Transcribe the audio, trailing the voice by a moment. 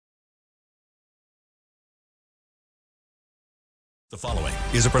The following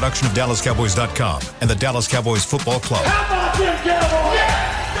is a production of DallasCowboys.com and the Dallas Cowboys Football Club. How about them Cowboys?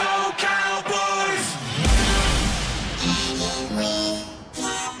 Yeah! Go Cowboys!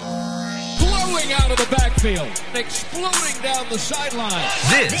 Blowing out of the backfield, exploding down the sideline.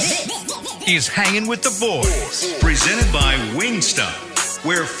 This is Hangin' with the Boys, presented by Wingstop,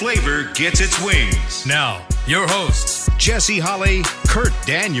 where flavor gets its wings. Now, your hosts, Jesse Holley, Kurt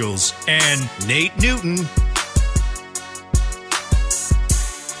Daniels, and Nate Newton.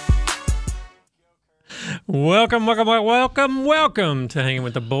 Welcome to Hanging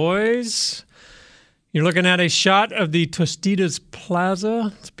with the Boys. You're looking at a shot of the Tostitos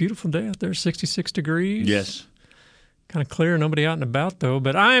Plaza. It's a beautiful day out there, 66 degrees. Yes. Kind of clear, nobody out and about, though.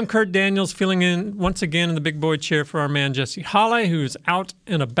 But I am Kurt Daniels, filling in once again in the big boy chair for our man Jesse Holley, who's out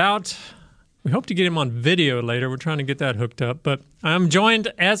and about. We hope to get him on video later. We're trying to get that hooked up. But I'm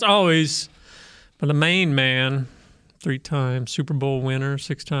joined, as always, by the main man, 3-time Super Bowl winner,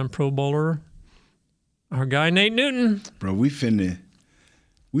 6-time Pro Bowler, our guy Nate Newton. Bro, we finna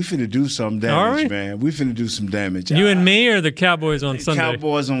do some damage, man. We finna do some damage. You and me or the Cowboys on Sunday?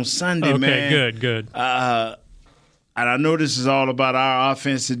 Cowboys on Sunday, man. Okay, good. And I know this is all about our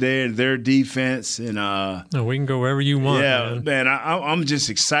offense today and their defense. And no, we can go wherever you want. Yeah, man. I'm just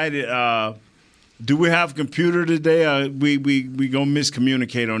excited. Do we have a computer today? We gonna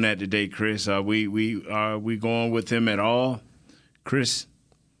miscommunicate on that today, Chris. Are we going with him at all, Chris?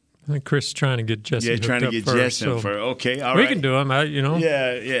 I think Chris is trying to get Jesse hooked trying to up get first, Jesse so first. Okay, all we right. can do him,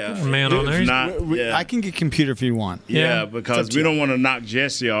 Yeah. Man on there. I can get computer if you want. Yeah, because we don't want to knock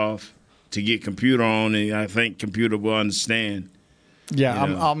Jesse off to get computer on, and I think computer will understand. Yeah,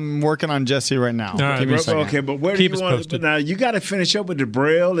 I'm working on Jesse right now. All right. Give me a second. Okay, but where Keep do us you want posted. now? You got to finish up with the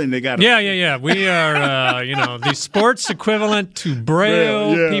Braille, and they got to. Yeah. We are, the sports equivalent to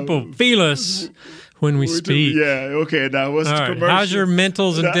Braille. Yeah. People feel us when we speak. Yeah, okay. Now, what's All the right. commercial? How's your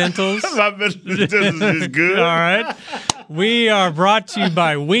mentals and dentals? My mental and dentals is good. All right. We are brought to you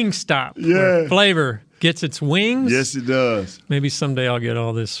by Wingstop, where flavor gets its wings. Yes, it does. Maybe someday I'll get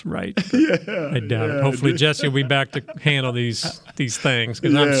all this right. I doubt it. Hopefully Jesse will be back to handle these things,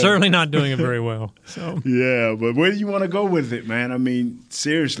 because I'm certainly not doing it very well. So yeah, but where do you want to go with it, man? I mean,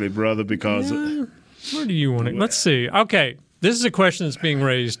 seriously, brother, because where do you want to? Let's see. Okay, this is a question that's being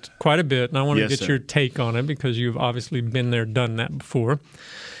raised quite a bit, and I want to get your take on it because you've obviously been there, done that before.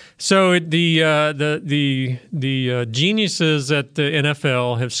 So the geniuses at the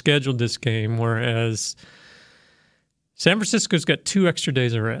NFL have scheduled this game, whereas San Francisco's got 2 extra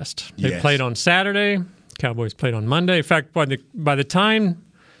days of rest. They played on Saturday. Cowboys played on Monday. In fact, by the time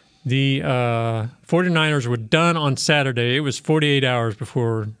the 49ers were done on Saturday, it was 48 hours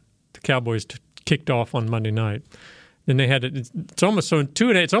before the Cowboys kicked off on Monday night. Then they had it's almost like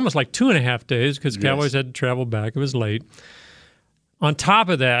 2.5 days because the Cowboys had to travel back. It was late. On top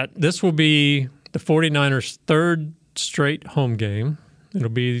of that, this will be the 49ers' 3rd straight home game. It'll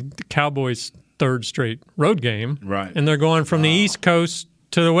be the Cowboys' 3rd straight road game. Right. And they're going from the East Coast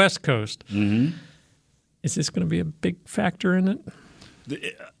to the West Coast. Mm-hmm. Is this going to be a big factor in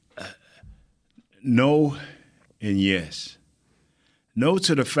it? No and yes. No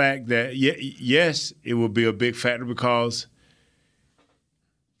to the fact that, yes, it will be a big factor because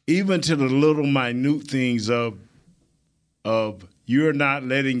even to the little minute things of you're not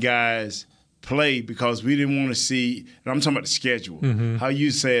letting guys play because we didn't want to see, and I'm talking about the schedule, how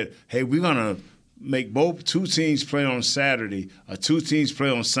you said, hey, we're going to make both 2 teams play on Saturday or 2 teams play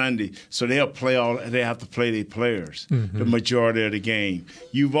on Sunday, so they have to play their players the majority of the game.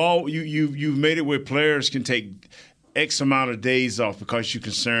 You've made it where players can take X amount of days off because you're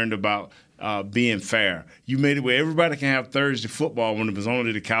concerned about being fair. You made it where everybody can have Thursday football when it was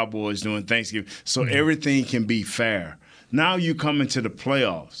only the Cowboys doing Thanksgiving, so everything can be fair. Now you come into the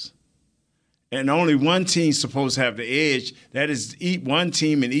playoffs, and only one team's supposed to have the edge. That is one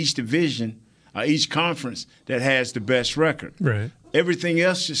team in each division, each conference, that has the best record. Right. Everything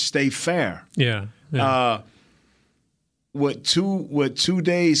else should stay fair. Yeah. What 2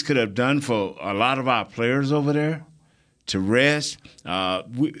 days could have done for a lot of our players over there to rest.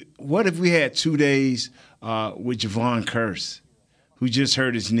 What if we had 2 days with Javon Curse, who just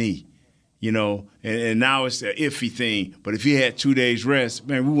hurt his knee? And now it's an iffy thing. But if he had 2 days rest,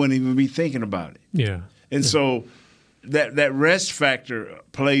 man, we wouldn't even be thinking about it. Yeah. And so that rest factor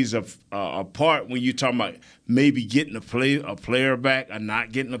plays a part when you're talking about maybe getting a player back or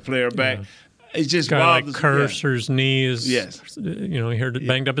not getting a player back. Yeah. It just guy bothers like Curser's knee is, he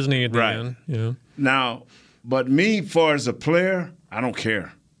banged up his knee at the end. Yeah. Now, but me, far as a player, I don't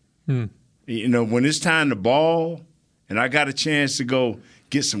care. When it's time to ball and I got a chance to go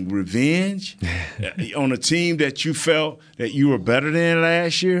get some revenge on a team that you felt that you were better than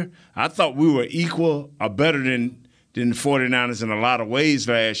last year? I thought we were equal or better than the 49ers in a lot of ways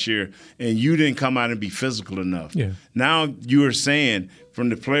last year, and you didn't come out and be physical enough. Yeah. Now you are saying, from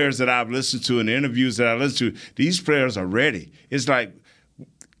the players that I've listened to and the interviews that I listened to, these players are ready. It's like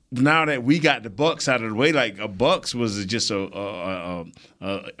now that we got the Bucs out of the way, like a Bucs was just a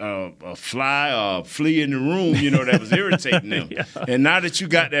fly or a flea in the room, that was irritating them. Yeah. And now that you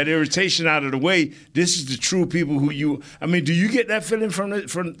got that irritation out of the way, this is the true people who you – I mean, do you get that feeling from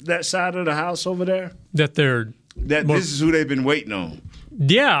that side of the house over there? That they're – this is who they've been waiting on.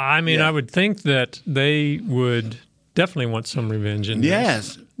 Yeah, I mean, I would think that they would definitely want some revenge in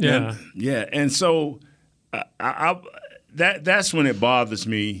this. Yeah. Yeah. And so that's when it bothers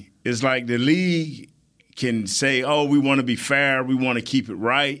me. It's like the league can say, oh, we want to be fair, we want to keep it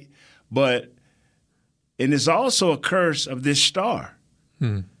right, and it's also a curse of this star.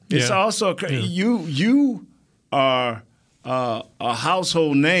 It's also a curse. You are a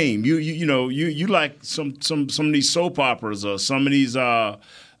household name. You like some of these soap operas or some of these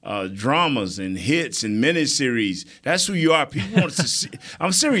dramas and hits and miniseries. That's who you are. People want to see.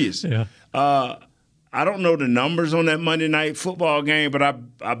 I'm serious. Yeah. I don't know the numbers on that Monday night football game, but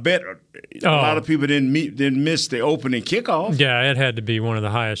I bet a lot of people didn't miss the opening kickoff. Yeah, it had to be one of the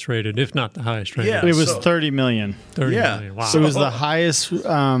highest rated, if not the highest rated. Yeah, it was 30 million. 30 million. Wow. So it was the highest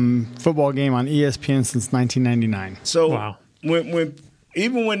football game on ESPN since 1999. So wow.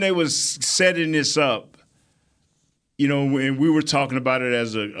 when they was setting this up, and we were talking about it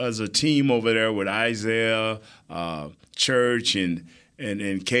as a team over there with Isaiah, Church, and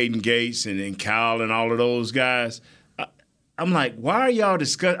Caden Gates and Kyle and all of those guys. I'm like, why are y'all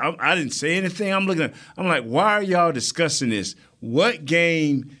discussing? I didn't say anything. I'm like, why are y'all discussing this? What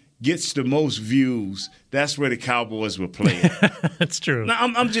game gets the most views? That's where the Cowboys were playing. That's true. Now,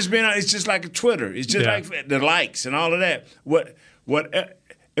 I'm just being honest. It's just like a Twitter. It's just like the likes and all of that.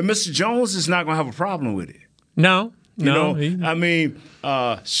 And Mr. Jones is not going to have a problem with it. No.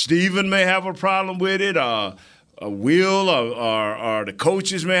 Steven may have a problem with it. Will or the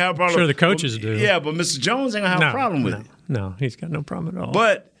coaches may have a problem. Sure, the coaches do. Yeah, but Mr. Jones ain't going to have a problem with it. No, he's got no problem at all.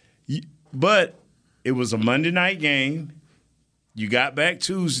 But it was a Monday night game. You got back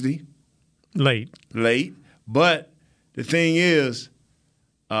Tuesday. Late. But the thing is,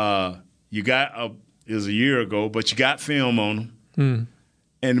 it was a year ago, but you got film on them.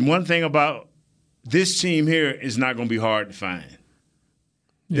 And one thing about this team here is not going to be hard to find.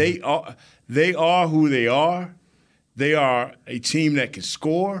 Yeah. They are who they are. They are a team that can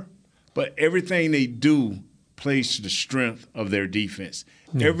score, but everything they do plays to the strength of their defense.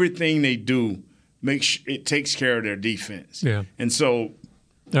 Yeah. Everything they do it takes care of their defense. Yeah. And so,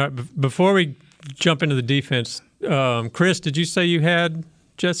 all right, before we jump into the defense, Chris, did you say you had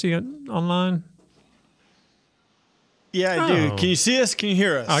Jesse online? Yeah, I do. Can you see us? Can you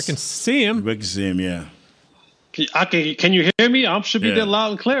hear us? I can see him. We can see him, yeah. Can you hear me? I should be there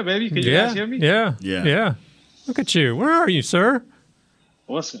loud and clear, baby. Can you guys hear me? Yeah. Look at you. Where are you, sir?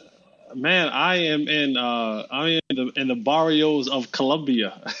 Man, I am in the barrios of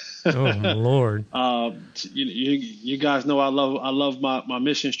Colombia. Oh Lord! You guys know I love my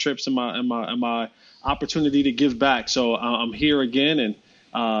missions trips and my opportunity to give back. So I'm here again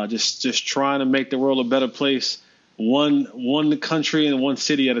and just trying to make the world a better place, one country and one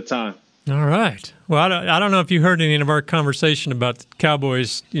city at a time. All right. Well, I don't know if you heard any of our conversation about the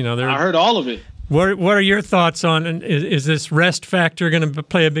Cowboys. I heard all of it. What are your thoughts on? Is this rest factor going to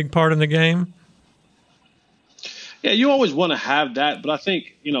play a big part in the game? Yeah, you always want to have that, but I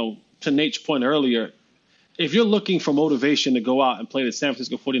think to Nate's point earlier, if you're looking for motivation to go out and play the San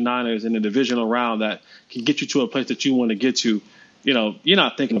Francisco 49ers in a divisional round that can get you to a place that you want to get to, you're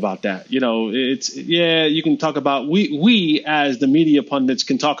not thinking about that. You can talk about we as the media pundits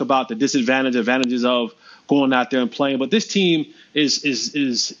can talk about the advantages of going out there and playing, but this team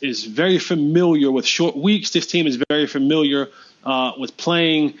is very familiar with short weeks. This team is very familiar with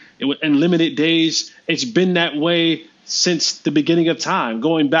playing in limited days. It's been that way since the beginning of time,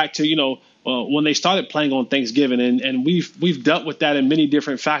 going back to when they started playing on Thanksgiving, and we've dealt with that in many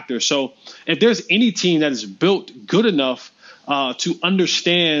different factors. So if there's any team that is built good enough to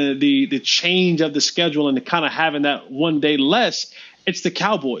understand the change of the schedule and the kind of having that one day less, it's the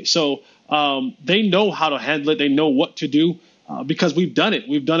Cowboys. So they know how to handle it. They know what to do because we've done it.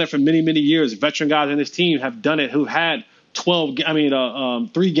 We've done it for many, many years. Veteran guys in this team have done it who had 3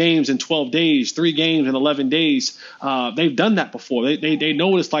 games in 12 days, 3 games in 11 days. They've done that before. They know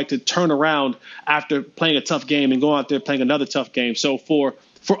what it's like to turn around after playing a tough game and go out there playing another tough game. So for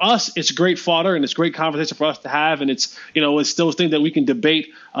for us, it's great fodder and it's great conversation for us to have. And it's, it's those things that we can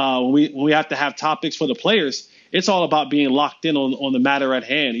debate when we have to have topics for the players. It's all about being locked in on the matter at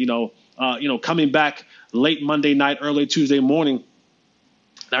hand. Coming back late Monday night, early Tuesday morning.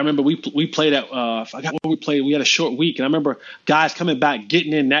 I remember we played at I forgot where we played. We had a short week, and I remember guys coming back,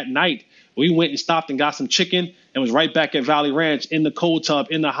 getting in that night. We went and stopped and got some chicken and was right back at Valley Ranch in the cold tub,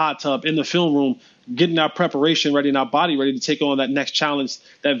 in the hot tub, in the film room, getting our preparation ready and our body ready to take on that next challenge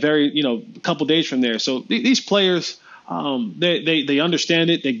that very, couple days from there. So these players, they understand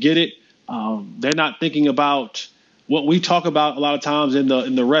it. They get it. They're not thinking about what we talk about a lot of times in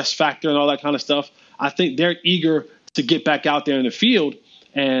the rest factor and all that kind of stuff. I think they're eager to get back out there in the field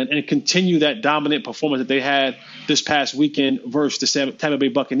and continue that dominant performance that they had this past weekend versus the Tampa Bay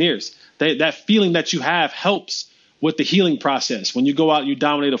Buccaneers. That feeling that you have helps with the healing process. When you go out and you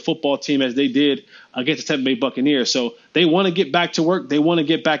dominate a football team as they did against the Tampa Bay Buccaneers. So they want to get back to work. They want to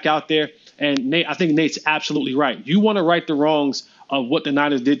get back out there. And I think Nate's absolutely right. You want to right the wrongs of what the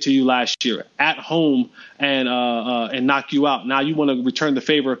Niners did to you last year at home and knock you out. Now you want to return the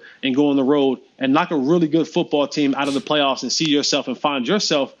favor and go on the road and knock a really good football team out of the playoffs and see yourself and find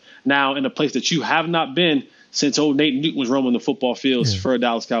yourself now in a place that you have not been since old Nate Newton was roaming the football fields for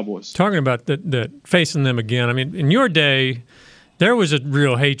Dallas Cowboys. Talking about the facing them again, I mean, in your day, there was a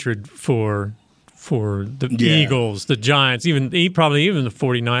real hatred for the Eagles, the Giants, probably even the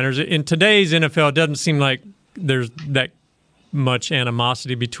 49ers. In today's NFL, it doesn't seem like there's that much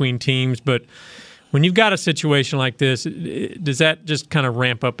animosity between teams, but when you've got a situation like this, does that just kind of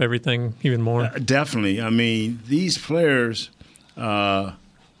ramp up everything even more? Definitely. I mean, these players saw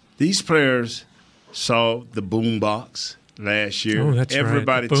the boom-box last year. Oh, that's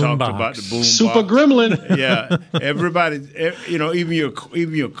everybody right. talked about the boom-box. Super Gremlin. Yeah, everybody. Even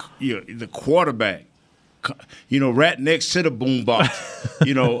the quarterback. Right next to the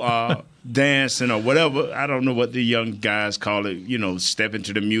boombox. Dancing or whatever. I don't know what the young guys call it. Step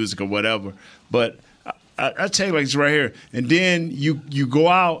into the music or whatever. But I tell you, like it's right here. And then you go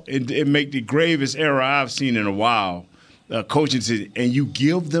out and make the gravest error I've seen in a while. Coaching, and you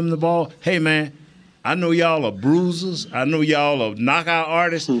give them the ball. Hey man, I know y'all are bruisers. I know y'all are knockout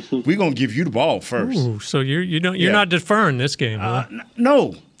artists. We're gonna give you the ball first. Ooh, so you're not deferring this game, huh?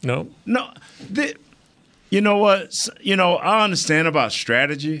 No. You know what? I understand about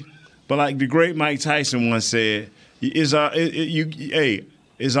strategy, but like the great Mike Tyson once said, it's all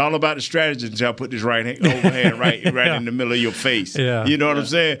about the strategy until I put this overhand right in the middle of your face. Yeah. You know what I'm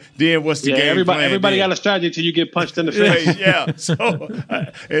saying? Then what's the game plan? Everybody got a strategy until you get punched in the face. Yeah. So,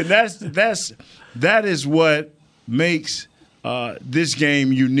 and that is what makes this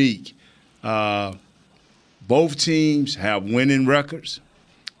game unique. Both teams have winning records.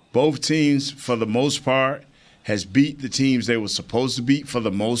 Both teams, for the most part, has beat the teams they were supposed to beat for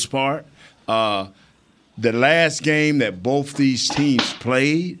the most part. The last game that both these teams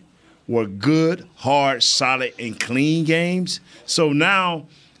played were good, hard, solid, and clean games. So now,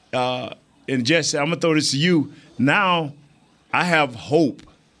 and Jesse, I'm going to throw this to you. Now I have hope,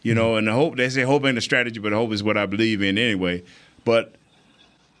 and the hope, they say hope ain't a strategy, but hope is what I believe in anyway. But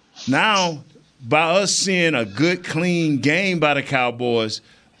now, by us seeing a good, clean game by the Cowboys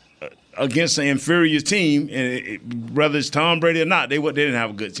against an inferior team, and whether it's Tom Brady or not, they didn't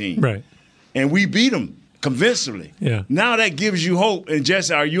have a good team. Right. And we beat them convincingly. Yeah. Now that gives you hope. And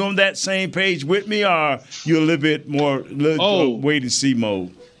Jesse, are you on that same page with me, or are you a little bit more wait and see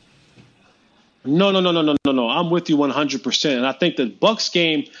mode? No. I'm with you 100%. And I think the Bucs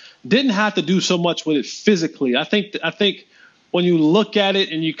game didn't have to do so much with it physically. I think when you look at it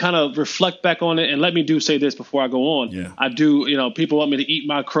and you kind of reflect back on it, and let me say this before I go on. Yeah. I do, people want me to eat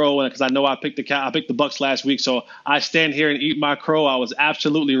my crow because I know I picked the Bucs last week, so I stand here and eat my crow. I was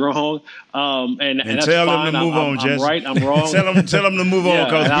absolutely wrong, and that's tell fine. them to move on, Jesse. I'm right. I'm wrong. tell them to move on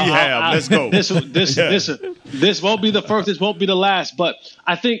because we have. Let's go. This won't be the first. This won't be the last. But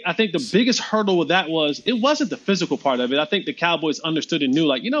I think the biggest hurdle with that it wasn't the physical part of it. I think the Cowboys understood and knew,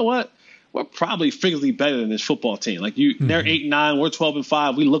 like, you know what? We're probably physically better than this football team. Like they're 8-9, we're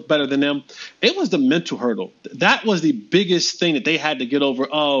 12-5. We look better than them. It was the mental hurdle. That was the biggest thing that they had to get over.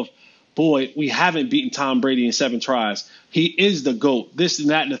 Boy, we haven't beaten Tom Brady in 7 tries. He is the GOAT. This and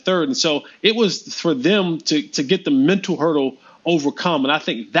that and the third. And so it was for them to get the mental hurdle overcome. And I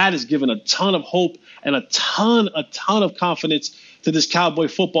think that has given a ton of hope and a ton of confidence to this Cowboy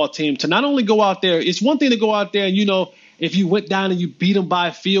football team to not only go out there. It's one thing to go out there and if you went down and you beat them by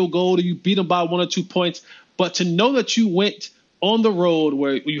a field goal or you beat them by 1 or 2 points, but to know that you went on the road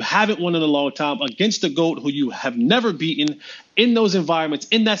where you haven't won in a long time against the GOAT who you have never beaten in those environments,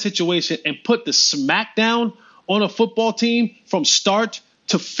 in that situation, and put the smack down on a football team from start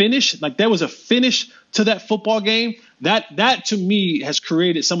to finish, like there was a finish to that football game, that to me has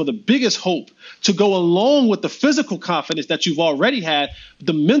created some of the biggest hope to go along with the physical confidence that you've already had,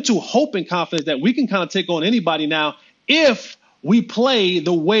 the mental hope and confidence that we can kind of take on anybody now if we play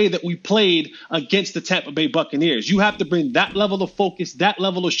the way that we played against the Tampa Bay Buccaneers. You have to bring that level of focus, that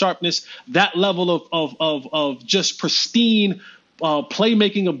level of sharpness, that level of just pristine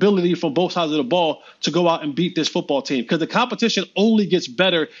playmaking ability from both sides of the ball to go out and beat this football team, because the competition only gets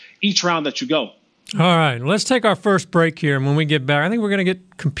better each round that you go. All right, let's take our first break here, and when we get back, I think we're going to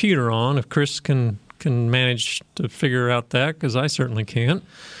get computer on if Chris can manage to figure out that, because I certainly can't.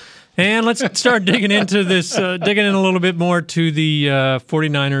 And let's start digging into this, digging in a little bit more to the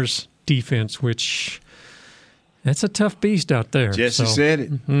 49ers defense, which that's a tough beast out there. Jesse said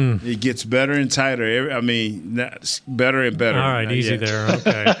it. Mm-hmm. It gets better and tighter. Better and better. All right, easy there.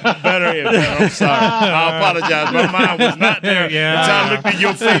 Okay. Better and better. I'm sorry. I apologize. My mind was not there. Yeah. Until I looked at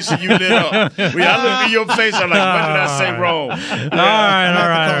your face and you lit up. When I looked at your face, I'm like, what did I say wrong? All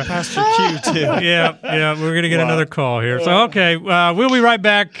right. Pastor Q, too. Yeah. We're going to get another call here. So, okay, we'll be right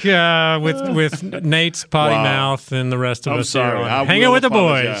back with Nate's potty mouth and the rest of us here on Hanging with the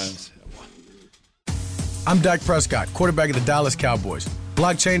Boys. I'm Dak Prescott, quarterback of the Dallas Cowboys.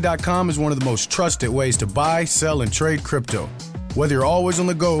 Blockchain.com is one of the most trusted ways to buy, sell, and trade crypto. Whether you're always on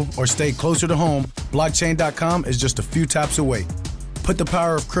the go or stay closer to home, Blockchain.com is just a few taps away. Put the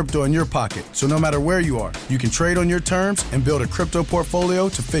power of crypto in your pocket, so no matter where you are, you can trade on your terms and build a crypto portfolio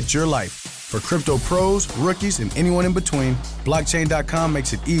to fit your life. For crypto pros, rookies, and anyone in between, Blockchain.com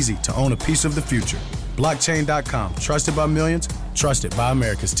makes it easy to own a piece of the future. Blockchain.com, trusted by millions, trusted by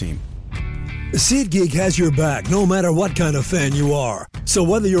America's team. SeatGeek has your back no matter what kind of fan you are. So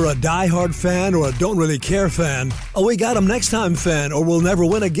whether you're a diehard fan or a don't really care fan, a we got 'em next time fan or we'll never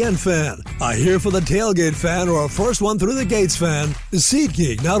win again fan, a here for the tailgate fan or a first one through the gates fan,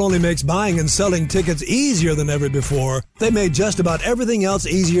 SeatGeek not only makes buying and selling tickets easier than ever before, they made just about everything else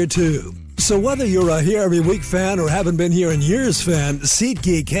easier too. So whether you're a here every week fan or haven't been here in years fan,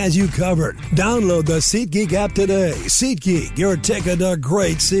 SeatGeek has you covered. Download the SeatGeek app today. SeatGeek, your ticket to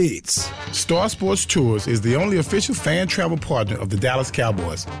great seats. Star Sports Tours is the only official fan travel partner of the Dallas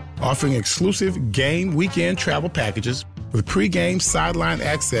Cowboys, offering exclusive game weekend travel packages with pre-game sideline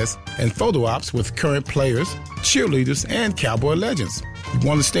access and photo ops with current players, cheerleaders, and Cowboy legends. You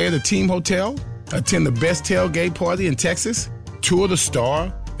want to stay at a team hotel, attend the best tailgate party in Texas, tour the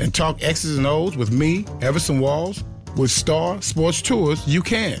Star, and talk X's and O's with me, Everson Walls? With Star Sports Tours, you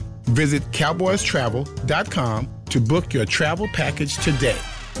can. Visit cowboystravel.com to book your travel package today.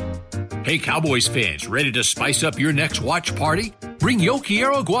 Hey, Cowboys fans, ready to spice up your next watch party? Bring Yo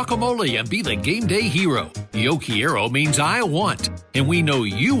Quiero guacamole and be the game day hero. Yo Quiero means I want, and we know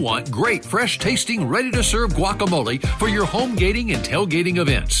you want great, fresh-tasting, ready-to-serve guacamole for your home gating and tailgating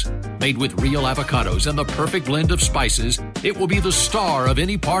events. Made with real avocados and the perfect blend of spices, it will be the star of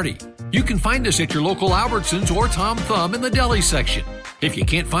any party. You can find us at your local Albertsons or Tom Thumb in the deli section. If you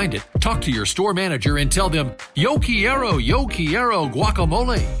can't find it, talk to your store manager and tell them, Yo Quiero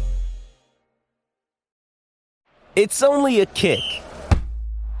guacamole. It's only a kick,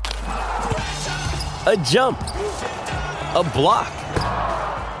 a jump, a block.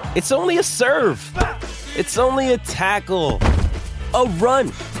 It's only a serve. It's only a tackle, a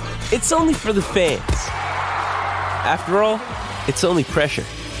run. It's only for the fans. After all, it's only pressure.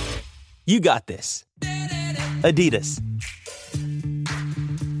 You got this. Adidas.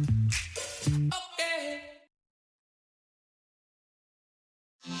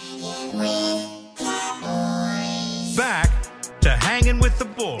 Back to Hanging with the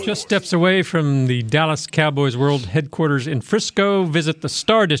Boys. Just steps away from the Dallas Cowboys World Headquarters in Frisco, visit the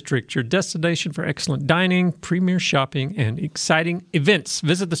Star District, your destination for excellent dining, premier shopping, and exciting events.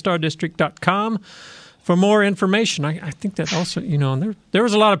 Visit thestardistrict.com for more information. I think that also, there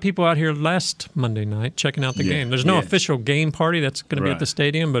was a lot of people out here last Monday night checking out the game. There's no official game party that's going to be at the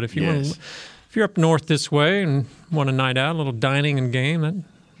stadium, but if you want to, if you're up north this way and want a night out, a little dining and game,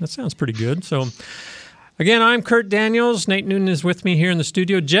 that sounds pretty good. So, again, I'm Kurt Daniels. Nate Newton is with me here in the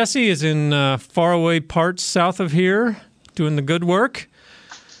studio. Jesse is in faraway parts south of here doing the good work.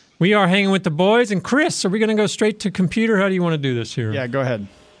 We are Hanging with the Boys. And Chris, are we going to go straight to computer? How do you want to do this here? Yeah, go ahead.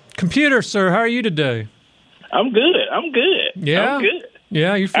 Computer, sir, how are you today? I'm good. Yeah? I'm good.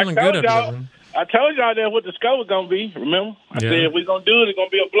 Yeah, you're feeling good up there. I told y'all that what the score was going to be, remember? I said if we're going to do it, it's going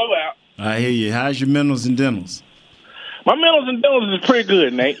to be a blowout. I hear you. How's your mentals and dentals? My mentals and dentals is pretty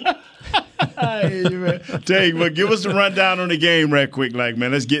good, Nate. I hear you, man. Tell you what, give us a rundown on the game right quick,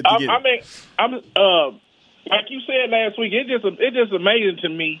 man. Let's get together. I'm like you said last week, it's just amazing to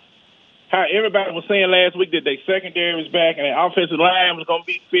me how everybody was saying last week that their secondary was back and their offensive line was going to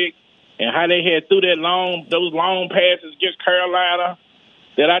be fixed, and how they had threw those long passes against Carolina,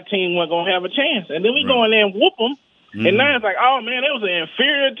 that our team wasn't going to have a chance. And then we go in there and whoop them. Mm-hmm. And now it's like, oh, man, it was an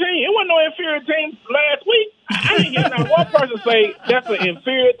inferior team. It wasn't no inferior team last week. I didn't hear not one person say that's an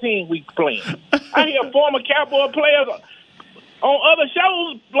inferior team we playing. I hear former Cowboy players on other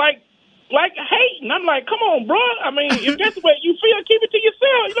shows like hating. I'm like, come on, bro. I mean, if that's the way you feel, keep it to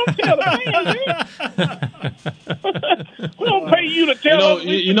yourself. You don't tell the fans. We don't pay you to tell us.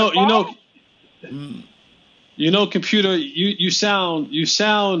 Computer, you sound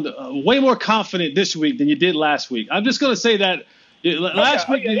way more confident this week than you did last week. I'm just going to say that last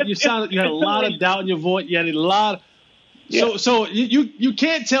week you had a lot of doubt in your voice. You had a lot. So you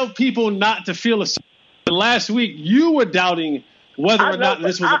can't tell people not to feel a. Last week you were doubting whether or not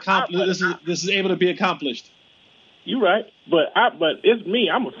this was accomplished. This is able to be accomplished. You're right, but it's me.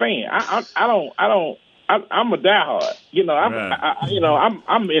 I'm a fan. I'm a diehard.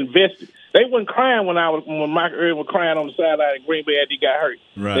 I'm invested. They weren't crying when Mike Irvin was crying on the sideline at Green Bay after he got hurt.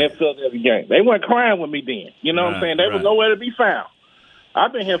 Right. That felt every game. They weren't crying with me then. You know what I'm saying? They was nowhere to be found.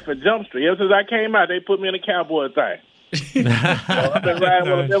 I've been here for Jump Street. Ever since I came out, they put me in a Cowboy thing. So I've been riding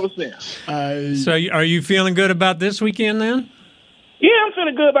with them ever since. So are you feeling good about this weekend then? Yeah, I'm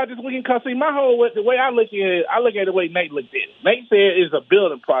feeling good about this weekend because, see, the way I look at it, I look at it the way Nate looked at it. Nate said it's a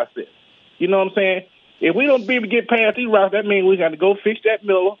building process. You know what I'm saying? If we don't be able to get past these routes, that means we got to go fix that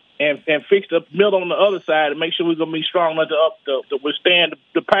middle and fix the middle on the other side and make sure we're going to be strong enough to withstand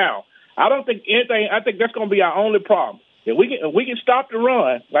the pound. I don't think anything. I think that's going to be our only problem. If we can stop the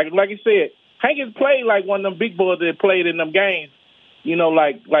run, like you said, Hangin played like one of them big boys that played in them games,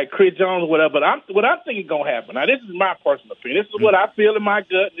 like Chris Jones or whatever. But what I think is going to happen. Now, this is my personal opinion. This is what I feel in my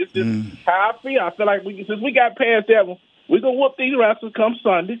gut. This is how I feel. I feel like since we got past that one, we're going to whoop these wrestlers come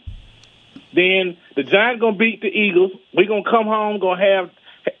Sunday. Then the Giants going to beat the Eagles. We're going to come home, going to have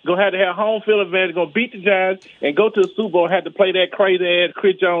to have home field advantage, going to beat the Giants, and go to the Super Bowl and have to play that crazy-ass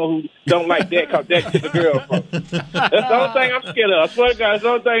Chris Jones who don't like that because that took a girl from. That's the only thing I'm scared of. I swear to God, that's the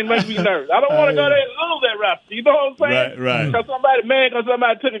only thing that makes me nervous. I don't want to go there and lose that roster. You know what I'm saying? Right. Because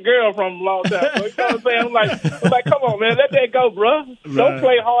somebody took a girl from a long time. So you know what I'm saying? I'm like, come on, man, let that go, bro. Don't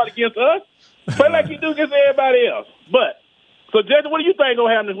play hard against us. Play like you do against everybody else. So, Jesse, what do you think going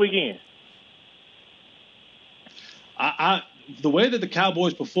to happen this weekend? The way that the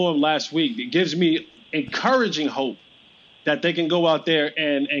Cowboys performed last week, it gives me encouraging hope that they can go out there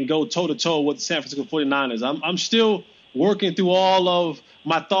and go toe-to-toe with the San Francisco 49ers. I'm still working through all of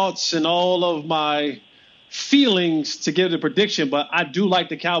my thoughts and all of my feelings to give the prediction, but I do like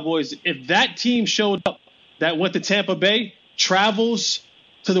the Cowboys. If that team showed up that went to Tampa Bay, travels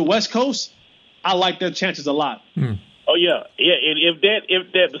to the West Coast, I like their chances a lot. Oh, yeah. And if that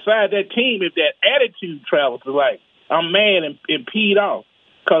besides that team, if that attitude travels to I'm mad and peed off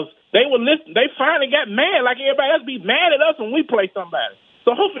because they were listening. They finally got mad like everybody else be mad at us when we play somebody.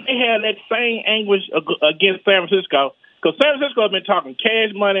 So hopefully they have that same anguish against San Francisco because San Francisco has been talking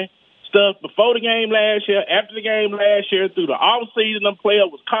cash money stuff before the game last year, after the game last year, through the offseason. Them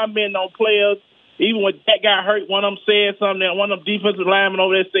players was commenting on players. Even when that got hurt, one of them said something. One of them defensive linemen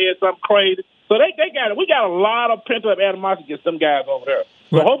over there said something crazy. So they got it. We got a lot of pent-up animosity against them guys over there.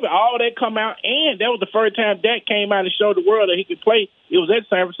 So hopefully all that come out, and that was the first time Dak came out and showed the world that he could play. It was at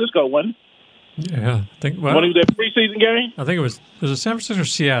San Francisco, wasn't it? Yeah, I think. Well, when he was at preseason game, I think it was San Francisco or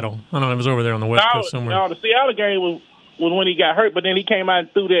Seattle. I don't know. It was over there on the West Coast somewhere. No, the Seattle game was when he got hurt, but then he came out and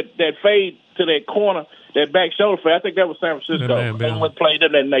threw that fade to that corner, that back shoulder fade. I think that was San Francisco. And played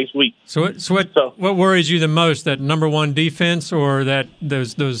them that next week. So what worries you the most? That number one defense, or that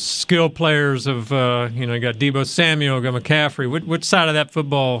those skill players of you got Deebo Samuel, got McCaffrey? Which side of that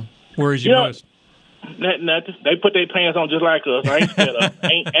football worries you most? Nothing. They put their pants on just like us. I ain't scared of.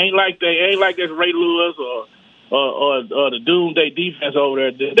 ain't like this Ray Lewis or the Doomsday defense over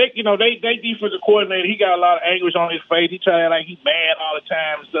there. They defensive coordinator. He got a lot of anguish on his face. He try to like he's mad all the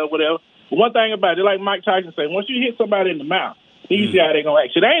time and stuff, whatever. But one thing about it, like Mike Tyson said, once you hit somebody in the mouth, you see how they gonna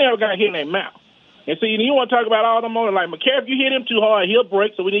act. So they ain't ever got hit in their mouth. And so you want to talk about all them on like McCaffrey. You hit him too hard, he'll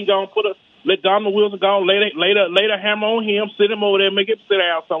break. So we need to go and let Donald Wilson go and lay the hammer on him, sit him over there, make him sit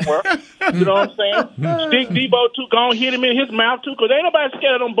down somewhere. You know what I'm saying? Stick Debo too, go and hit him in his mouth too, because ain't nobody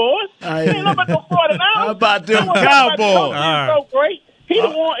scared of them boys. Ain't nobody no 49ers. How about them Cowboys? So great. He the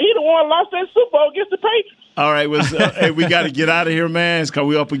one lost that Super Bowl against the Patriots. All right, hey, we got to get out of here, man, because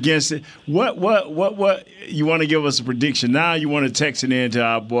we up against it. What you want to give us a prediction now? You want to text it in to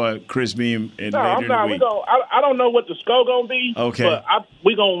our boy Chris Beam and later in the week? I don't know what the score gonna be. Okay, but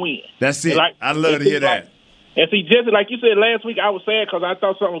we gonna win. That's it. I love to hear that. And see, Jesse, like you said last week, I was sad because I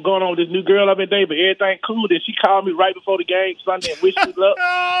thought something was going on with this new girl up in day, but everything cool. Then she called me right before the game Sunday and wished me luck.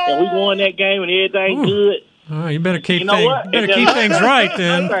 And we won that game and everything good. Oh, you better keep things right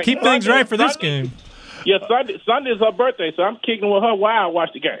then. Keep things right for this game. Yeah, Sunday is her birthday, so I'm kicking with her while I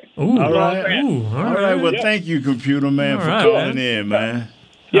watch the game. Ooh, all right. All right. Well, yeah. Thank you, computer man, for calling in, man.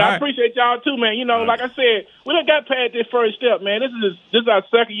 Yeah, I appreciate y'all too, man. You know, like I said, we done got past this first step, man. This is our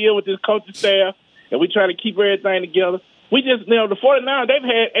second year with this coaching staff, and we try to keep everything together. We just, the 49ers, they've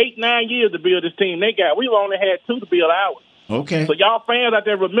had 8-9 years to build this team. We've only had 2 to build ours. Okay. So y'all fans out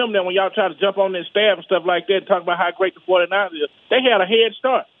there remember that when y'all try to jump on their staff and stuff like that and talk about how great the 49ers is. They had a head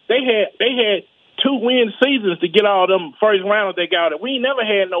start. They had 2-win seasons to get all them first rounds they got. We ain't never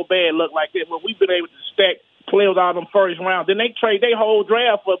had no bad luck like that, but we've been able to stack players out of them first round. Then they trade their whole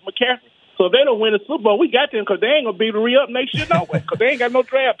draft for McCaffrey. So if they don't win the Super Bowl, we got them because they ain't going to be able to re-up next year no way because they ain't got no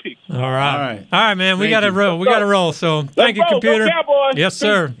draft picks. All right, man. We got to roll. We got to roll. So thank you, computer. Go Cowboys. Yes,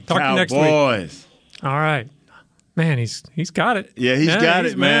 sir. Talk to you next week. Cowboys. All right. Man, he's got it. Yeah, he's got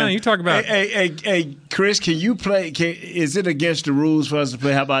it, man. You talk about Hey, Chris, can you play? Is it against the rules for us to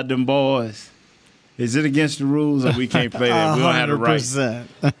play? How about them boys? Is it against the rules or we can't play that? We don't have the right. 100%.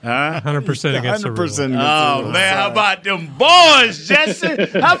 Huh? 100% against the rules. Oh, man, how about them boys, Jesse?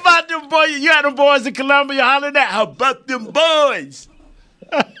 How about them boys? You had them boys in Columbia hollering that. How about them boys?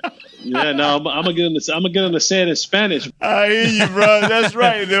 Yeah, no, I'm gonna get them to say it in Spanish. I hear you, bro. That's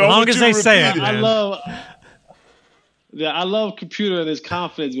right. As long as they say it, I love computer and his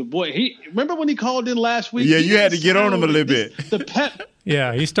confidence, but boy, remember when he called in last week? Yeah, you had to get on him a little bit. The pep.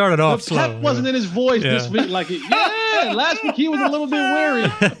 Yeah, he started off slow. The pep wasn't in his voice this week. Last week he was a little bit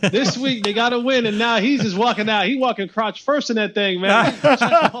weary. This week they got to win, and now he's just walking out. He walking crotch first in that thing, man. He's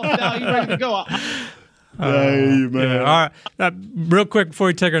ready to go. Hey, man. Yeah, all right. Real quick before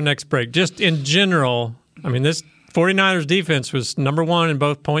we take our next break, just in general, I mean, this 49ers defense was number 1 in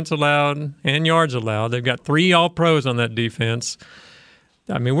both points allowed and yards allowed. They've got 3 All-Pros on that defense.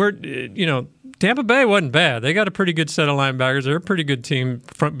 I mean, Tampa Bay wasn't bad. They got a pretty good set of linebackers. They're a pretty good team,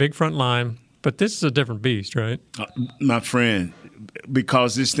 big front line. But this is a different beast, right? My friend,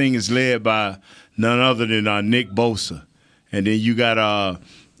 because this thing is led by none other than Nick Bosa. And then you got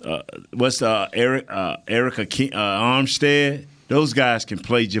Erica Armstead. Those guys can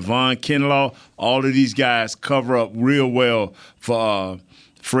play. Javon Kinlaw. All of these guys cover up real well for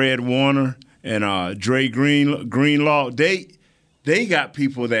Fred Warner and Dre Greenlaw. They got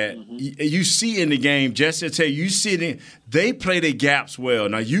people that you see in the game. Jesse, I tell you, they play their gaps well.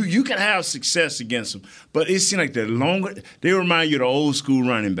 Now, you can have success against them, but it seems like they remind you of the old school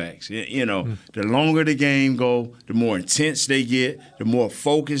running backs. The longer the game go, the more intense they get, the more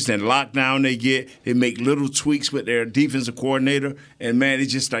focused and locked down they get. They make little tweaks with their defensive coordinator, and, man,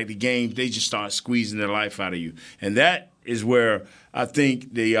 it's just like the game, they just start squeezing the life out of you. And that is where I think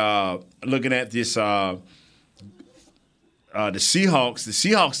looking at this the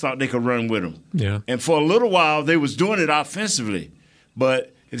Seahawks thought they could run with them. Yeah. And for a little while, they was doing it offensively.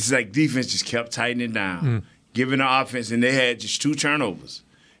 But it's like defense just kept tightening down, giving the offense, and they had just 2 turnovers.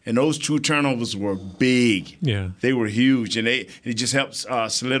 And those 2 turnovers were big. Yeah. They were huge, and it just helps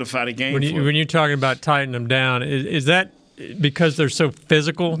solidify the game. When you're talking about tightening them down, is that because they're so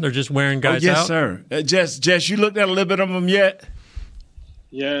physical? They're just wearing guys out? Yes, sir. Jess, you looked at a little bit of them yet?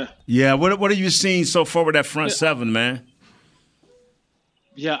 Yeah. Yeah, what have you seen so far with that front 7, man?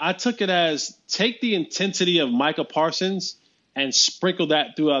 Yeah, I took it as take the intensity of Micah Parsons and sprinkle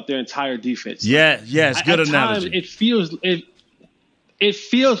that throughout their entire defense. Yeah, it's good analogy. Times it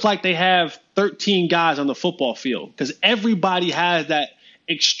feels like they have 13 guys on the football field because everybody has that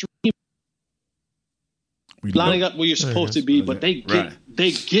extreme lining up where you're supposed to be, but they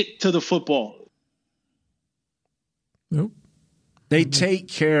get to the football. Nope. They take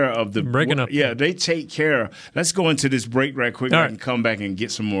care of the breaking up. Yeah, they take care. Let's go into this break right quick and come back and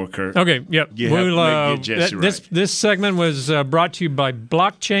get some more, Kurt. Okay, yep. This segment was brought to you by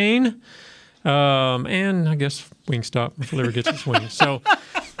Blockchain and I guess Wingstop if Liver gets its wings. So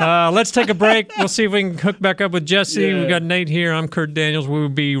let's take a break. We'll see if we can hook back up with Jesse. Yeah. We've got Nate here. I'm Kurt Daniels. We will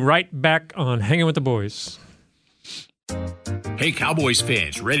be right back on Hanging with the Boys. Hey, Cowboys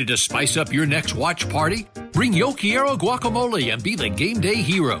fans, ready to spice up your next watch party? Bring Yo Quiero guacamole and be the game day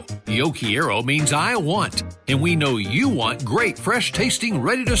hero. Yo Quiero means I want, and we know you want great, fresh-tasting,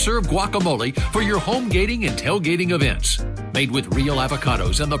 ready-to-serve guacamole for your home gating and tailgating events. Made with real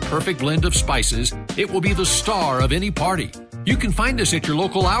avocados and the perfect blend of spices, it will be the star of any party. You can find us at your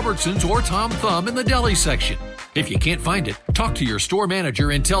local Albertsons or Tom Thumb in the deli section. If you can't find it, talk to your store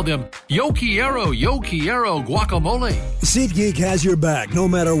manager and tell them, Yo Quiero guacamole. SeatGeek has your back no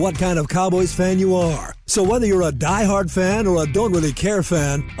matter what kind of Cowboys fan you are. So whether you're a diehard fan or a don't really care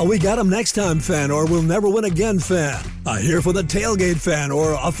fan, a we got 'em next time fan or we'll never win again fan, a here for the tailgate fan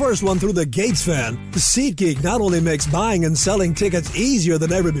or a first one through the gates fan, SeatGeek not only makes buying and selling tickets easier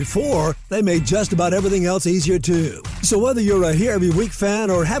than ever before, they made just about everything else easier too. So whether you're a here every week fan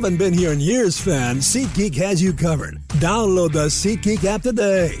or haven't been here in years fan, SeatGeek has you covered. Download the SeatGeek app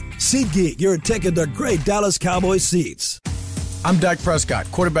today. SeatGeek, your ticket to great Dallas Cowboys seats. I'm Dak Prescott,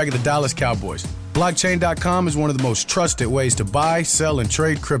 quarterback of the Dallas Cowboys. Blockchain.com is one of the most trusted ways to buy, sell, and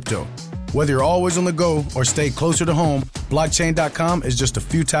trade crypto. Whether you're always on the go or stay closer to home, Blockchain.com is just a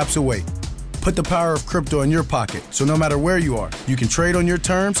few taps away. Put the power of crypto in your pocket, so no matter where you are, you can trade on your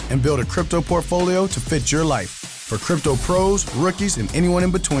terms and build a crypto portfolio to fit your life. For crypto pros, rookies, and anyone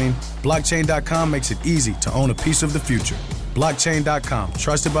in between, Blockchain.com makes it easy to own a piece of the future. Blockchain.com,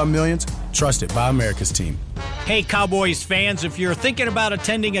 trusted by millions, trusted by America's team. Hey, Cowboys fans, if you're thinking about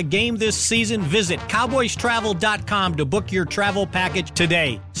attending a game this season, visit cowboystravel.com to book your travel package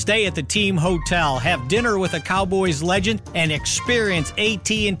today. Stay at the team hotel, have dinner with a Cowboys legend, and experience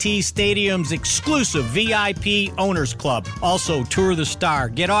AT&T Stadium's exclusive VIP Owners Club. Also, tour the Star,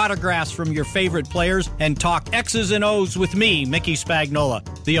 get autographs from your favorite players, and talk X's and O's with me, Mickey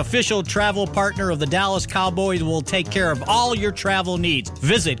Spagnola. The official travel partner of the Dallas Cowboys will take care of all your travel needs.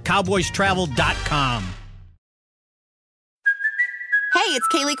 Visit cowboystravel.com. Hey, it's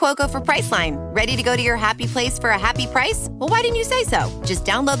Kaylee Cuoco for Priceline. Ready to go to your happy place for a happy price? Well, why didn't you say so? Just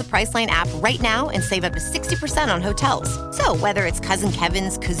download the Priceline app right now and save up to 60% on hotels. So whether it's Cousin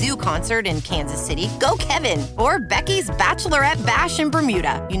Kevin's Kazoo Concert in Kansas City, go Kevin, or Becky's Bachelorette Bash in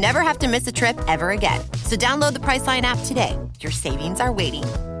Bermuda, you never have to miss a trip ever again. So download the Priceline app today. Your savings are waiting.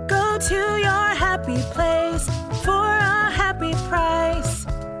 Go to your happy place for a happy price.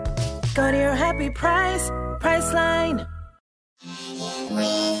 Go to your happy price, Priceline.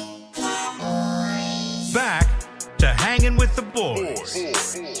 Back to Hanging with the Boys.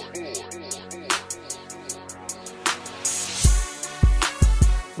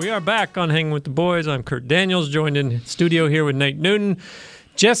 We are back on Hanging with the Boys. I'm Kurt Daniels, joined in studio here with Nate Newton.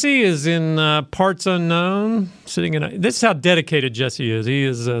 Jesse is in parts unknown, sitting in this is how dedicated Jesse is. He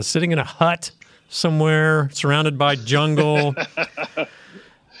is sitting in a hut somewhere, surrounded by jungle,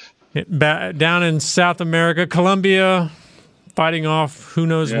 down in South America, Colombia, fighting off who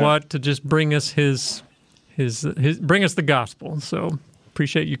knows what to just bring us bring us the gospel. So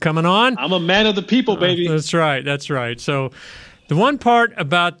appreciate you coming on. I'm a man of the people, baby. That's right. That's right. So the one part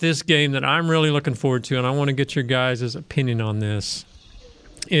about this game that I'm really looking forward to, and I want to get your guys' opinion on this,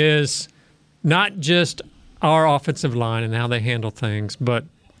 is not just our offensive line and how they handle things, but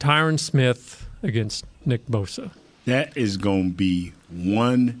Tyron Smith against Nick Bosa. That is going to be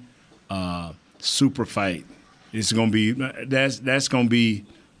one super fight. It's going to be that's going to be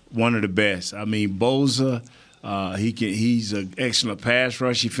one of the best. I mean, Bosa, he's an excellent pass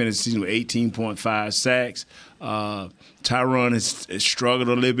rush. He finished the season with 18.5 sacks. Tyron has struggled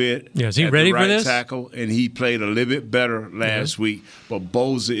a little bit. Yeah, is he ready for this? Tackle, and he played a little bit better last week. But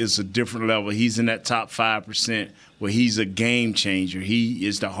Bosa is a different level. He's in that top 5% where he's a game changer. He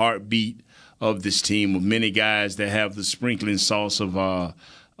is the heartbeat of this team, with many guys that have the sprinkling sauce of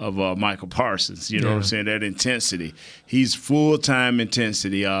Michael Parsons. You know what I'm saying? That intensity. He's full-time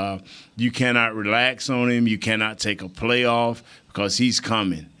intensity. You cannot relax on him. You cannot take a play off because he's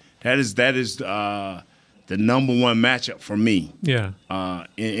coming. That is the number one matchup for me. Yeah.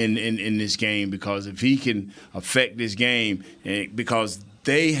 In this game, because if he can affect this game, and because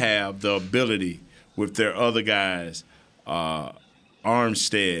they have the ability with their other guys,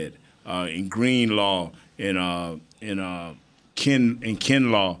 Armstead, and Greenlaw, and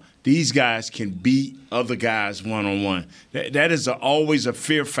Kinlaw, these guys can beat other guys one-on-one. That is always a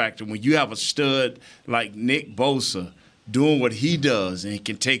fear factor when you have a stud like Nick Bosa doing what he does and he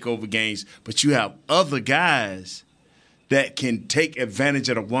can take over games, but you have other guys that can take advantage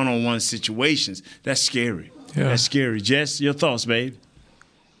of the one-on-one situations. That's scary. Yeah. That's scary. Jess, your thoughts, babe?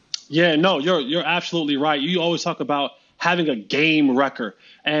 Yeah, no, you're absolutely right. You always talk about having a game record.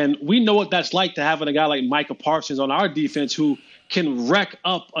 And we know what that's like to having a guy like Micah Parsons on our defense who can wreck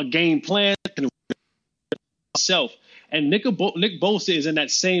up a game plan, can himself. And Nick Bosa is in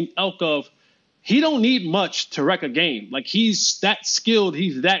that same ilk of he don't need much to wreck a game. Like, he's that skilled,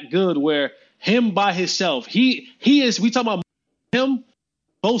 he's that good, where him by himself, he is, we talk about him,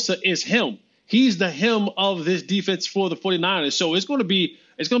 Bosa is him. He's the him of this defense for the 49ers. So it's going to be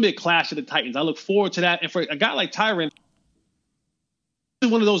a clash of the Titans. I look forward to that. And for a guy like Tyron, this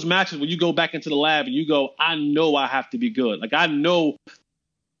is one of those matches where you go back into the lab and you go, I know I have to be good. Like, I know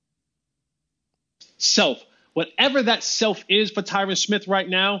self. Whatever that self is for Tyron Smith right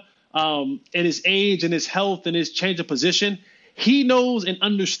now, and his age and his health and his change of position, he knows and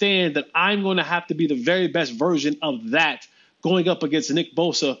understands that I'm going to have to be the very best version of that going up against Nick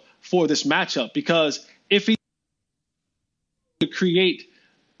Bosa for this matchup. Because if he create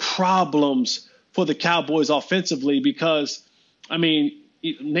problems for the Cowboys offensively, because, I mean,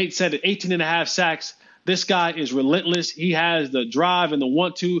 Nate said it, 18.5 sacks. This guy is relentless. He has the drive and the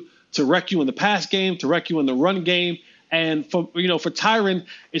want to wreck you in the pass game, to wreck you in the run game. And for Tyron,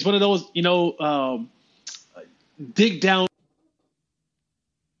 it's one of those, dig down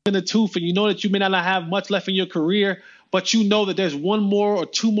in the tooth, and you know that you may not have much left in your career, but you know that there's one more or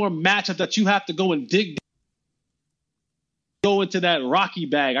two more matchups that you have to go and go into that Rocky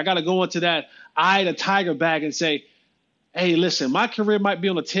bag. I got to go into that Eye the Tiger bag and say, hey, listen, my career might be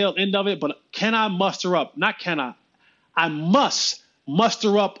on the tail end of it, but can I muster up? Not can I. I must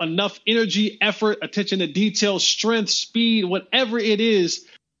muster up enough energy, effort, attention to detail, strength, speed, whatever it is,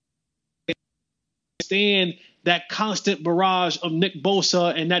 stand that constant barrage of Nick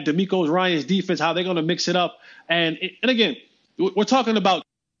Bosa and that DeMeco Ryans defense, how they're going to mix it up. And again, we're talking about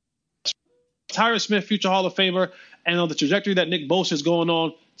Tyron Smith, future Hall of Famer, and on the trajectory that Nick Bosa is going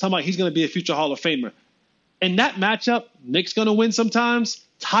on, talking about he's going to be a future Hall of Famer. In that matchup, Nick's going to win sometimes,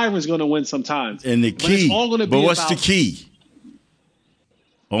 Tyron's going to win sometimes. And the key, but what's the key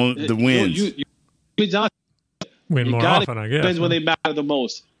on the wins? Win more often, I guess. Wins when they matter the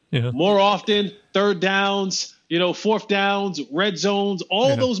most. Yeah. More often, third downs, fourth downs, red zones,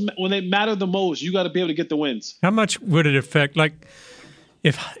 all those when they matter the most, you got to be able to get the wins. How much would it affect? Like,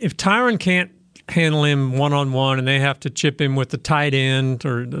 if Tyron can't handle him one-on-one and they have to chip him with the tight end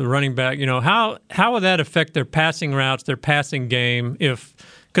or the running back, how would that affect their passing routes, their passing game?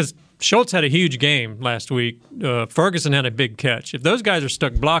 Because Schultz had a huge game last week. Ferguson had a big catch. If those guys are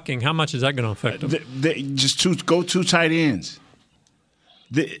stuck blocking, how much is that going to affect them? Go two tight ends.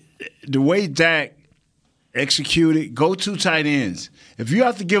 The way Dak executed, go two tight ends. If you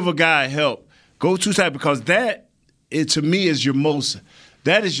have to give a guy help, go two tight, because that, to me, is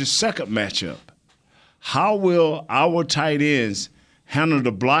that is your second matchup. How will our tight ends handle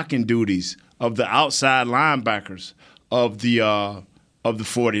the blocking duties of the outside linebackers of the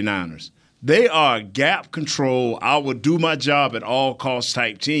 49ers? They are a gap control, I will do my job at all costs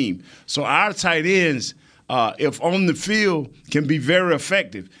type team. So our tight ends, if on the field, can be very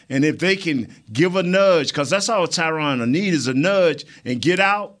effective. And if they can give a nudge, because that's all Tyron will need is a nudge and get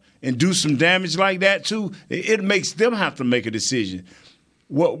out and do some damage like that too, it makes them have to make a decision.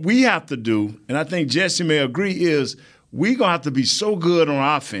 What we have to do, and I think Jesse may agree, is we're going to have to be so good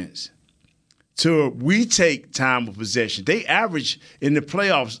on offense till we take time of possession. They average in the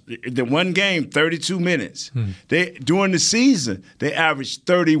playoffs, the one game, 32 minutes. During the season, they average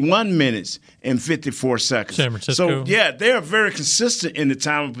 31 minutes and 54 seconds. San Francisco. So, they're very consistent in the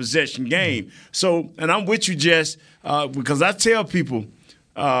time of possession game. So, and I'm with you, Jess, because I tell people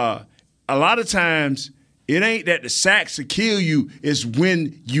a lot of times it ain't that the sacks will kill you, it's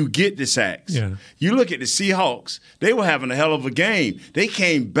when you get the sacks. Yeah. You look at the Seahawks, they were having a hell of a game. They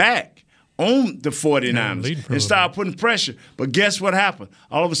came back on the 49ers and started putting pressure. But guess what happened?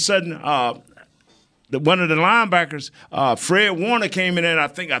 All of a sudden, one of the linebackers, Fred Warner, came in, and I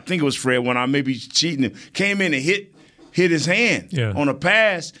think it was Fred Warner, I may be cheating him, came in and hit his hand on a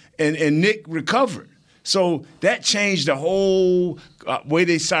pass, and Nick recovered. So that changed the whole way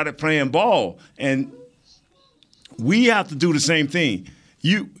they started playing ball. And we have to do the same thing.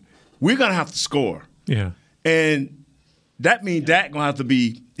 We're going to have to score. Yeah. And that means Dak going to have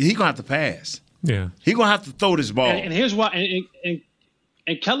to pass. Yeah. He's going to have to throw this ball. And here's why.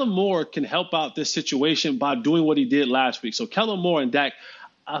 And Kellen Moore can help out this situation by doing what he did last week. So Kellen Moore and Dak,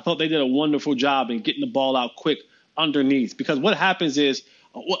 I thought they did a wonderful job in getting the ball out quick underneath. Because what happens is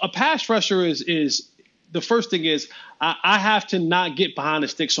a pass rusher is the first thing is I have to not get behind the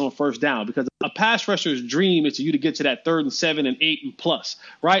sticks on first down, because a pass rusher's dream is for you to get to that 3rd and 7 and 8 and plus,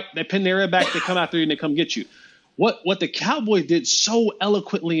 right? They pin their ear back, they come after you, and they come get you. What the Cowboys did so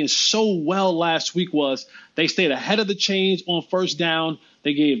eloquently and so well last week was they stayed ahead of the chains on first down.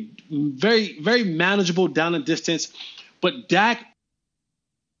 They gave very, very manageable down and distance. But Dak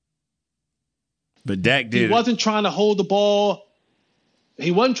did He wasn't trying to hold the ball.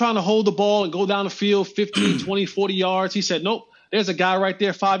 He wasn't trying to hold the ball and go down the field 15, 20, 40 yards. He said, nope, there's a guy right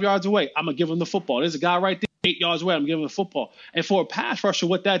there 5 yards away. I'm going to give him the football. There's a guy right there 8 yards away. I'm giving him the football. And for a pass rusher,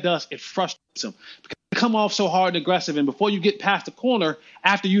 what that does, it frustrates him. Because they come off so hard and aggressive, and before you get past the corner,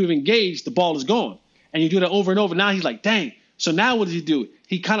 after you've engaged, the ball is gone. And you do that over and over. Now he's like, dang. So now what does he do?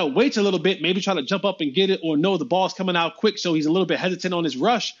 He kind of waits a little bit, maybe try to jump up and get it, or know the ball's coming out quick, so he's a little bit hesitant on his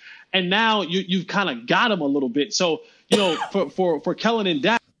rush. And now you've kind of got him a little bit. So, for Kellen and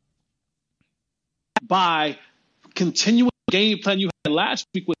Dak, by continuing the game plan you had last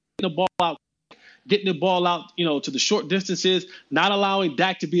week with getting the ball out, to the short distances, not allowing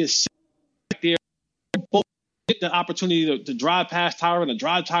Dak to be a back there. Both get the opportunity to drive past Tyron or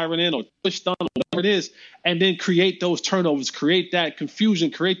drive Tyron in or push stun or whatever it is, and then create those turnovers, create that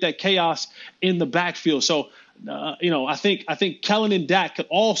confusion, create that chaos in the backfield. So, I think Kellen and Dak could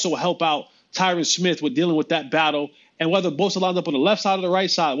also help out Tyron Smith with dealing with that battle. And whether both are lined up on the left side or the right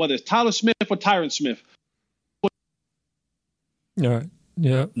side, whether it's Tyler Smith or Tyron Smith. All right.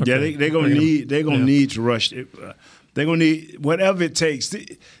 Yeah. Okay. They're gonna need to rush. They're gonna need whatever it takes.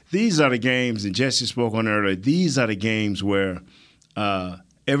 These are the games, and Jesse spoke on earlier. These are the games where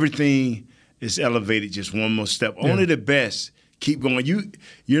everything is elevated just one more step. Yeah. Only the best keep going.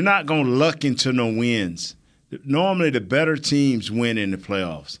 You're not gonna luck into no wins. Normally, the better teams win in the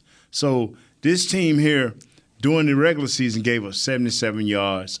playoffs. So this team here, during the regular season, gave up 77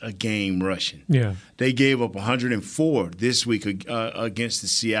 yards a game rushing. Yeah. They gave up 104 this week against the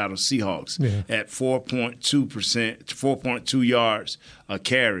Seattle Seahawks at 4.2 yards a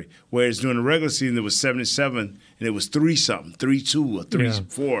carry. Whereas during the regular season, it was 77, and it was 3-something, 3-2 or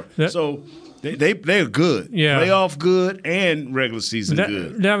 3-4. So they're good. Yeah. Playoff good and regular season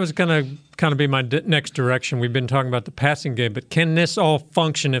good. That was going to kind of be my next direction. We've been talking about the passing game, but can this all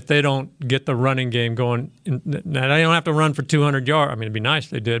function if they don't get the running game going? Now, they don't have to run for 200 yards. I mean, it'd be nice if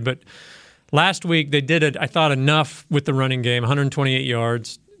they did, but last week they did it, I thought, enough with the running game, 128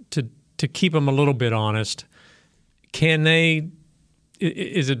 yards, to keep them a little bit honest. Can they –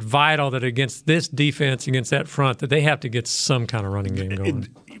 is it vital that against this defense, against that front, that they have to get some kind of running game going?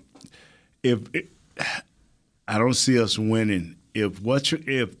 I don't see us winning.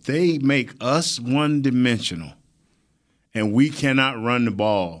 If they make us one-dimensional and we cannot run the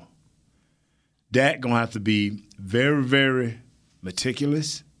ball, Dak going to have to be very, very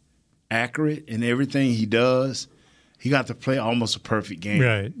meticulous, accurate in everything he does. He got to play almost a perfect game.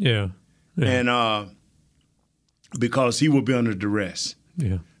 Right, yeah. And because he will be under duress.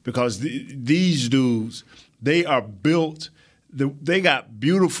 Yeah. Because these dudes, they are built they got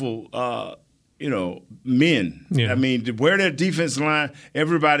beautiful men. Yeah. I mean, where their defense line,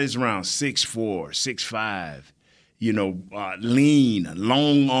 everybody's around 6'4", 6'5", lean,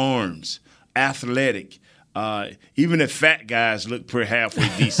 long arms, athletic. Even the fat guys look pretty halfway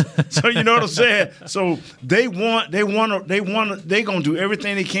decent. So you know what I'm saying? So they're gonna do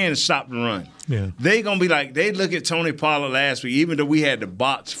everything they can to stop the run. Yeah. They gonna be like, they look at Tony Pollard last week, even though we had the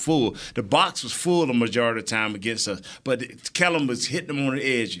box full. The box was full the majority of the time against us, but Kellen was hitting them on the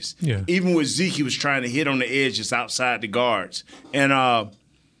edges. Yeah. Even with Zeke, he was trying to hit on the edges outside the guards, and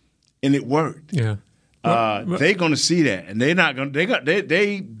it worked. Yeah. They're going to see that, and they're not going. They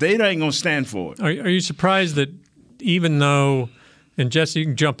ain't going to stand for it. Are you surprised that even though, and Jesse, you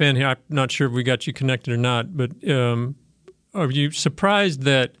can jump in here. I'm not sure if we got you connected or not, but are you surprised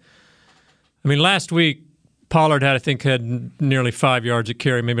that? I mean, last week Pollard had nearly 5 yards a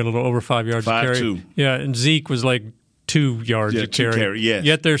carry, maybe a little over 5 yards a carry. 5.2. Yeah, and Zeke was like 2 yards a carry. Yes.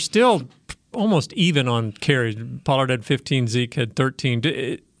 Yet they're still almost even on carries. Pollard had 15, Zeke had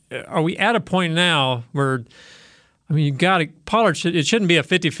 13. Are we at a point now where, I mean, Pollard it shouldn't be a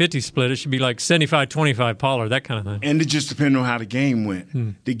 50-50 split. It should be like 75-25 Pollard, that kind of thing. And it just depends on how the game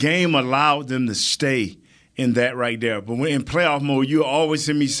went. The game allowed them to stay in that right there. But when in playoff mode, you always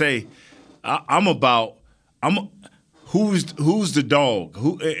hear me say, who's the dog?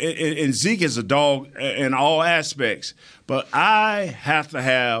 And Zeke is a dog in all aspects. But I have to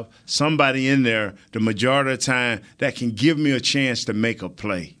have somebody in there the majority of the time that can give me a chance to make a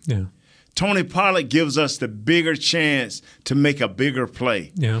play. Yeah. Tony Pollard gives us the bigger chance to make a bigger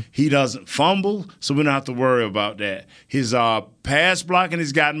play. Yeah. He doesn't fumble, so we don't have to worry about that. His pass blocking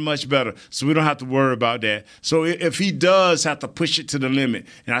has gotten much better, so we don't have to worry about that. So if he does have to push it to the limit,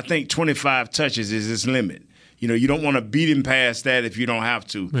 and I think 25 touches is his limit. You don't want to beat him past that if you don't have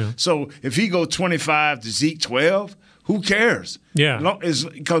to. Yeah. So if he go 25 to Zeke 12, who cares? Yeah.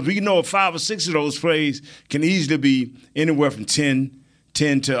 Because we know 5 or 6 of those plays can easily be anywhere from 10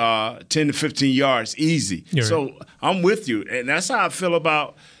 to 15 yards easy. So I'm with you. And that's how I feel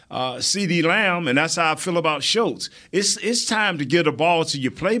about CeeDee Lamb, and that's how I feel about Schultz. It's time to get the ball to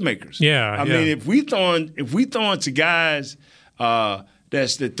your playmakers. Yeah. I mean, if we throwing to guys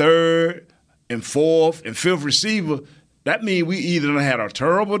that's the third and fourth and fifth receiver, that means we either had a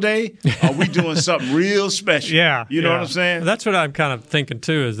terrible day or we doing something real special. Yeah. You know what I'm saying? That's what I'm kind of thinking,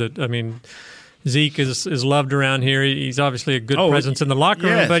 too, is that, I mean, Zeke is loved around here. He's obviously a good presence in the locker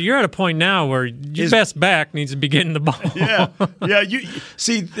room, but you're at a point now where your best back needs to be getting the ball. Yeah. You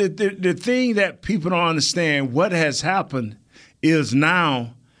see, the thing that people don't understand, what has happened is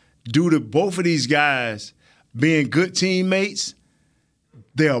now due to both of these guys being good teammates,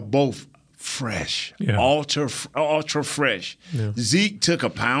 they are both fresh, ultra fresh. Yeah. Zeke took a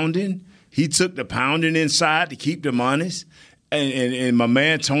pounding. He took the pounding inside to keep them honest. And my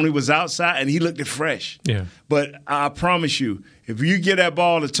man Tony was outside, and he looked fresh. Yeah. But I promise you, if you get that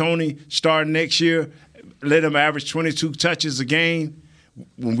ball to Tony starting next year, let him average 22 touches a game,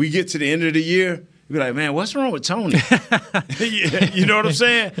 when we get to the end of the year, you'll be like, man, what's wrong with Tony? You know what I'm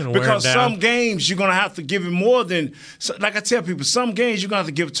saying? Because some games you're going to have to give him more than – like I tell people, some games you're going to have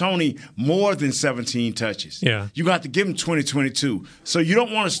to give Tony more than 17 touches. Yeah. You're going to have to give him 20, 22. So you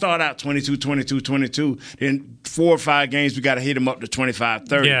don't want to start out 22, 22, 22. Then 4 or 5 games, we got to hit him up to 25,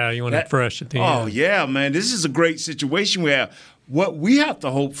 30. Yeah, you want it fresh at the end. Oh, yeah, man. This is a great situation we have. What we have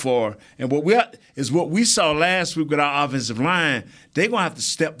to hope for and what we saw last week with our offensive line, they're going to have to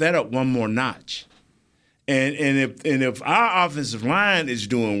step that up one more notch. And if our offensive line is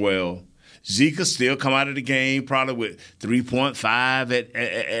doing well, Zeke will still come out of the game probably with 3.5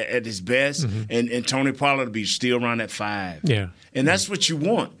 at his best, and Tony Pollard will be still around that 5. Yeah, and that's what you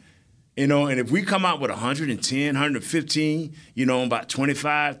want, And if we come out with 110, 115, about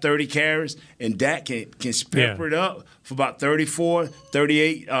 25, 30 carries, and Dak can pepper it up for about 34,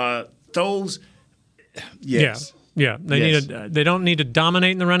 38 throws, yes. Yeah, they don't need to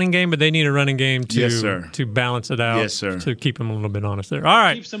dominate in the running game, but they need a running game to balance it out. Yes, sir. To keep them a little bit honest there. All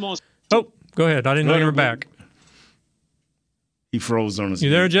right. Oh, go ahead. I didn't know you were back. He froze on us. You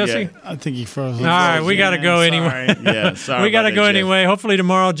there, Jesse? Yeah, I think he froze. All right, we got to go anyway. Yeah, sorry. We got to go anyway. Hopefully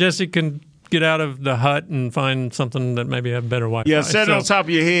tomorrow Jesse can get out of the hut and find something that maybe have better Wi-Fi. Yeah, set it on top of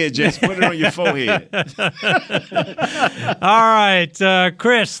your head, Jesse. Put it on your forehead. All right,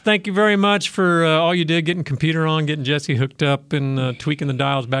 Chris, thank you very much for all you did, getting computer on, getting Jesse hooked up, and tweaking the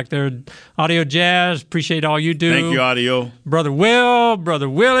dials back there. Audio Jazz, appreciate all you do. Thank you, Audio. Brother Will, Brother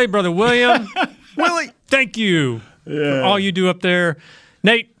Willie, Brother William. Willie. Thank you for all you do up there.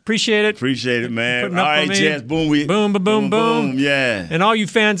 Nate, appreciate it. Appreciate it, man. All right, Jazz. Boom, boom, boom, boom. Yeah. And all you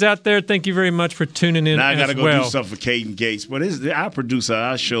fans out there, thank you very much for tuning in. Now I got to go do something for Caden Gates. But our producer,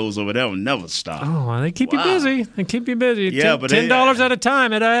 our shows over there will never stop. Oh, they keep you busy. They keep you busy. Yeah, but $10 at a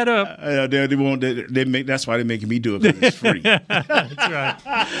time, it add up. They won't. That's why they're making me do it, because it's free. That's right.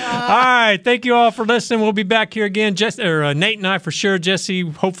 All right. Thank you all for listening. We'll be back here again. Nate and I for sure. Jesse,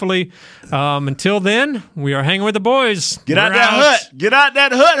 hopefully. Until then, we are hanging with the boys. Get out that hut. Get out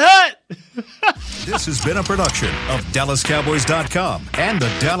that hut. This has been a production of DallasCowboys.com and the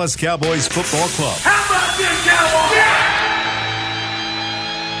Dallas Cowboys Football Club. How about this, Cowboys? Yeah!